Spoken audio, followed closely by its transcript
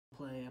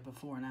a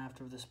before and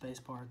after of the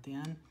spacebar at the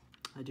end.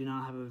 I do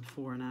not have a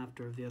before and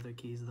after of the other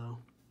keys though.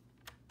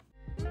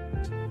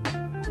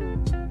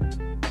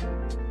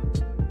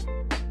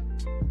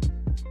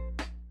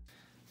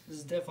 This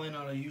is definitely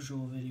not a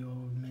usual video I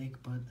would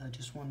make, but I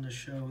just wanted to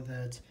show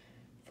that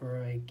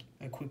for a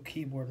quick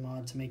keyboard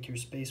mod to make your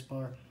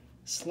spacebar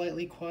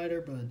slightly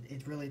quieter, but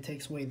it really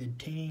takes away the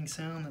dinging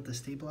sound that the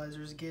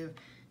stabilizers give.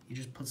 You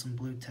just put some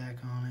blue tack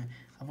on it.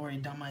 I've already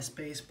done my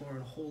spacebar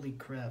and holy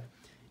crap.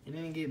 It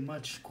didn't get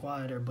much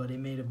quieter, but it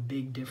made a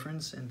big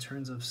difference in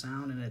terms of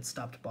sound, and it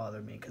stopped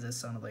bothering me because it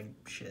sounded like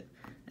shit.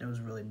 And it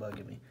was really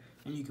bugging me.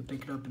 And you can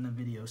pick it up in the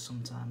video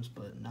sometimes,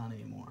 but not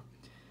anymore.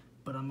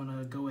 But I'm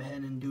gonna go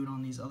ahead and do it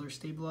on these other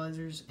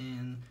stabilizers,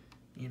 and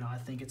you know, I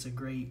think it's a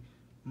great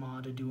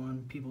mod to do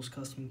on people's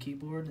custom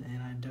keyboard,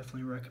 and I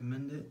definitely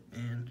recommend it.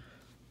 And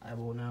I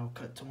will now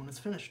cut to when it's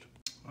finished.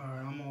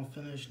 Alright, I'm all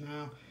finished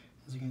now.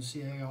 As you can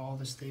see, I got all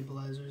the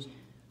stabilizers.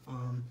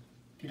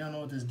 If you don't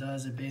know what this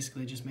does, it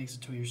basically just makes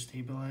it to your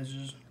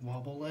stabilizers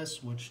wobble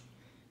less, which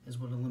is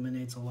what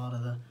eliminates a lot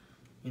of the,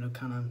 you know,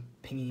 kind of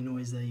pingy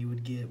noise that you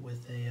would get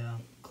with a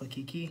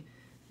clicky key.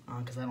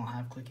 Because I don't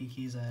have clicky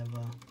keys, I have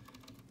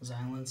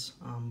Silence,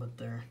 but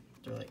they're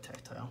like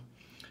tactile.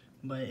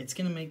 But it's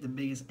gonna make the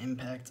biggest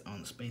impact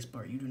on the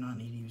spacebar. You do not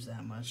need to use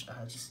that much.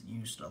 I just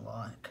used a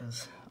lot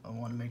because I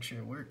want to make sure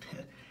it worked.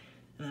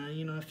 And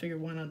you know, I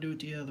figured why not do it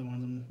to the other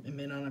ones. It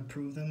may not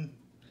improve them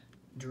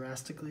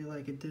drastically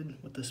like it did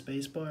with the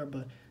spacebar,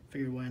 but I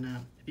figured why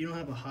not. If you don't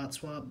have a hot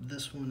swap,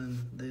 this one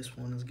and this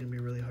one is gonna be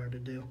really hard to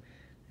do.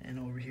 And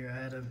over here,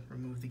 I had to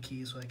remove the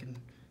key so I can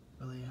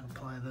really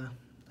apply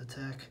the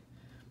tack.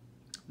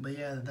 But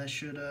yeah, that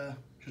should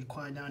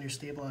quiet down your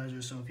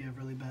stabilizers. So if you have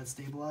really bad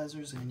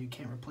stabilizers and you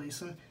can't replace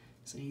them,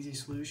 it's an easy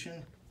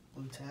solution.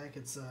 Blue tack,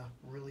 it's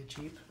really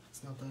cheap.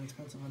 It's not that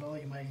expensive at all.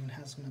 You might even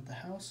have some at the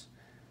house.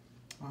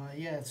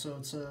 Yeah, so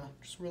it's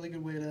just a really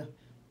good way to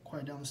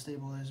quiet down the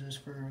stabilizers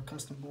for a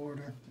custom board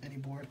or any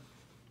board.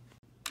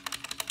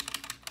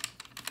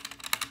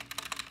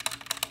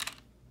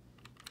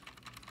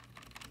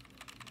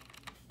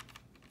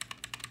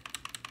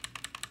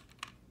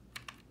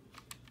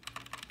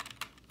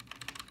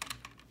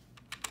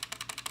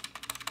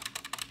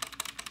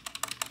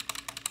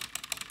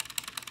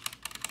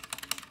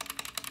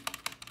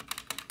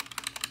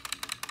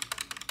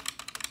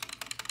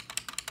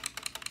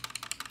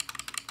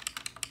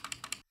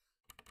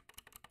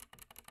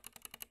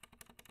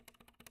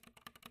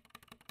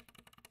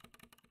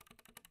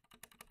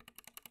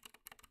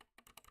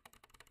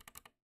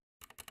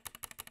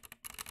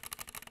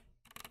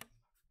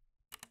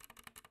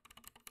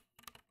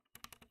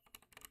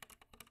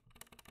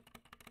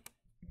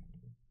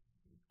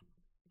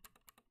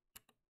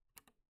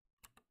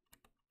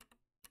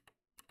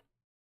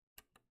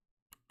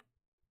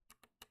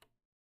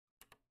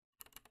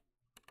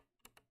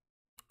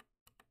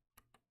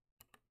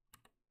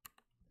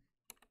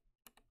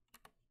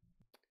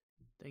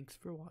 Thanks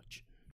for watching.